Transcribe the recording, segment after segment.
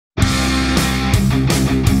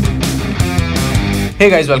Hey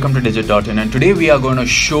guys, welcome to Digit.in, and today we are going to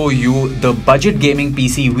show you the budget gaming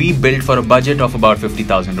PC we built for a budget of about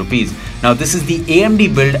 50,000 rupees. Now this is the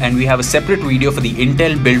AMD build and we have a separate video for the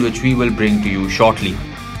Intel build which we will bring to you shortly.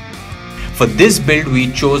 For this build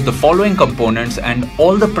we chose the following components and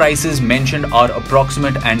all the prices mentioned are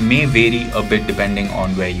approximate and may vary a bit depending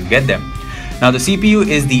on where you get them. Now the CPU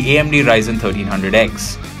is the AMD Ryzen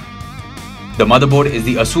 1300X. The motherboard is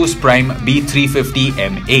the Asus Prime B350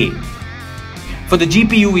 MA. For the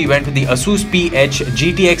GPU, we went with the Asus PH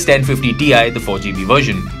GTX 1050 Ti, the 4GB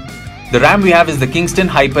version. The RAM we have is the Kingston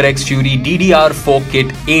HyperX Fury DDR4 kit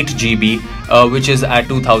 8GB, which is at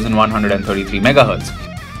 2133 MHz.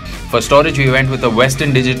 For storage, we went with a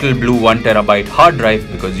Western Digital Blue 1TB hard drive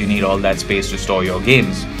because you need all that space to store your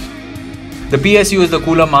games. The PSU is the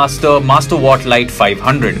Cooler Master Watt Lite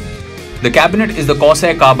 500. The cabinet is the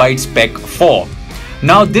Corsair Carbide Spec 4.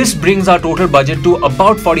 Now this brings our total budget to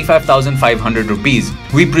about 45,500 rupees.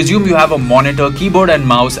 We presume you have a monitor, keyboard and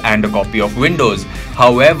mouse and a copy of Windows.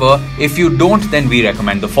 However, if you don't, then we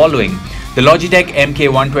recommend the following. The Logitech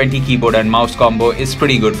Mk 120 keyboard and mouse combo is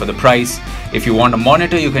pretty good for the price. If you want a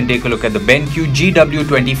monitor, you can take a look at the BenQ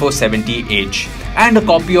GW2470H. And a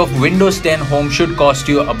copy of Windows 10 Home should cost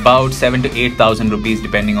you about 7,000 to 8,000 rupees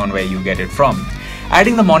depending on where you get it from.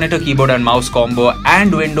 Adding the monitor, keyboard and mouse combo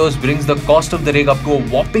and Windows brings the cost of the rig up to a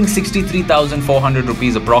whopping 63,400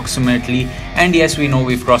 rupees approximately. And yes, we know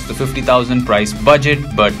we've crossed the 50,000 price budget,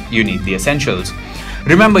 but you need the essentials.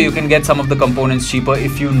 Remember, you can get some of the components cheaper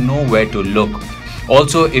if you know where to look.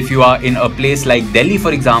 Also, if you are in a place like Delhi,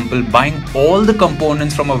 for example, buying all the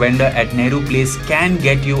components from a vendor at Nehru Place can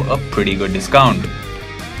get you a pretty good discount.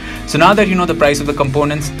 So now that you know the price of the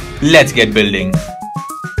components, let's get building.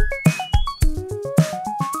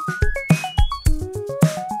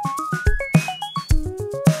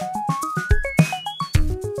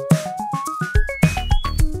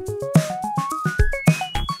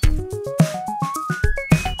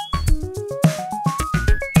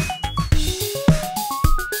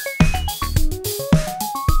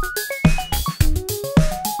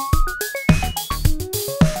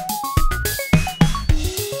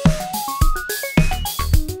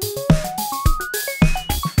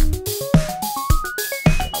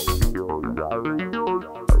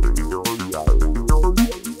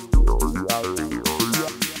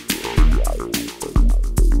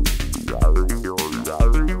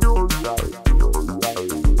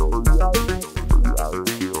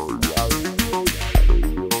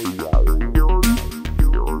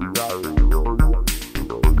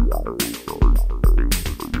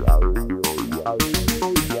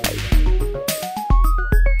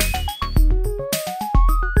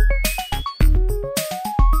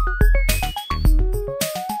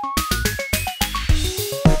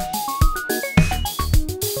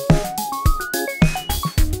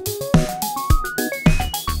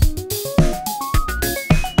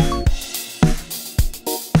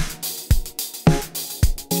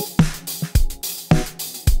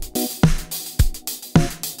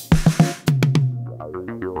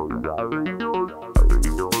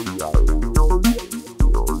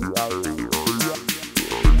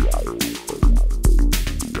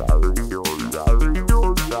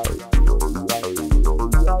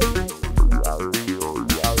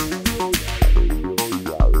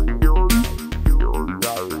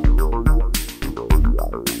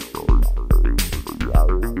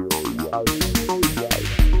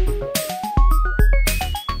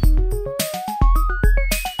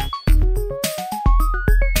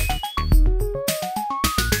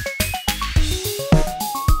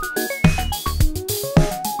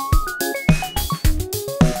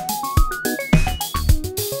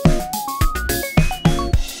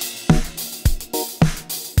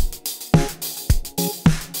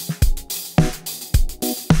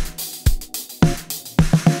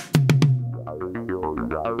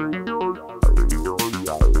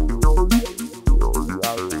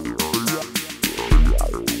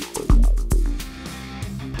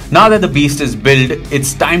 Now that the beast is built,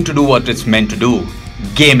 it's time to do what it's meant to do,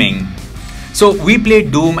 gaming. So we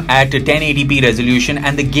played Doom at 1080p resolution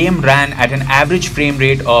and the game ran at an average frame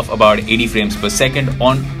rate of about 80 frames per second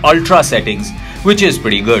on ultra settings, which is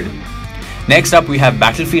pretty good. Next up we have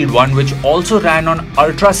Battlefield 1, which also ran on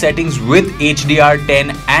ultra settings with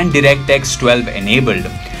HDR10 and DirectX 12 enabled.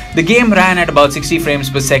 The game ran at about 60 frames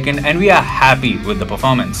per second and we are happy with the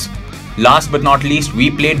performance. Last but not least,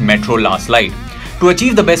 we played Metro Last Light. To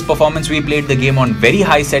achieve the best performance, we played the game on very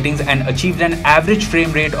high settings and achieved an average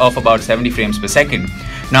frame rate of about 70 frames per second.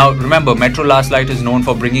 Now remember, Metro Last Light is known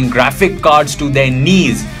for bringing graphic cards to their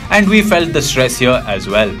knees, and we felt the stress here as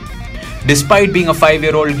well. Despite being a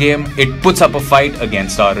 5-year-old game, it puts up a fight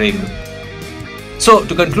against our rig. So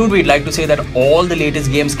to conclude, we'd like to say that all the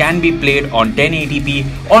latest games can be played on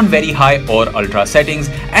 1080p on very high or ultra settings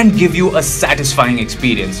and give you a satisfying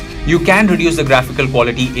experience. You can reduce the graphical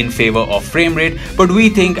quality in favor of frame rate, but we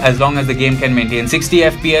think as long as the game can maintain 60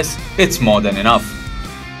 FPS, it's more than enough.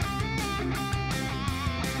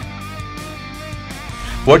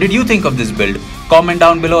 What did you think of this build? Comment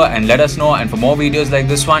down below and let us know, and for more videos like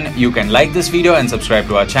this one, you can like this video and subscribe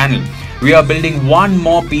to our channel. We are building one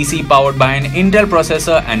more PC powered by an Intel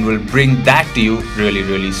processor and will bring that to you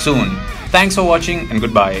really soon. Thanks for watching and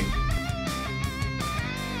goodbye.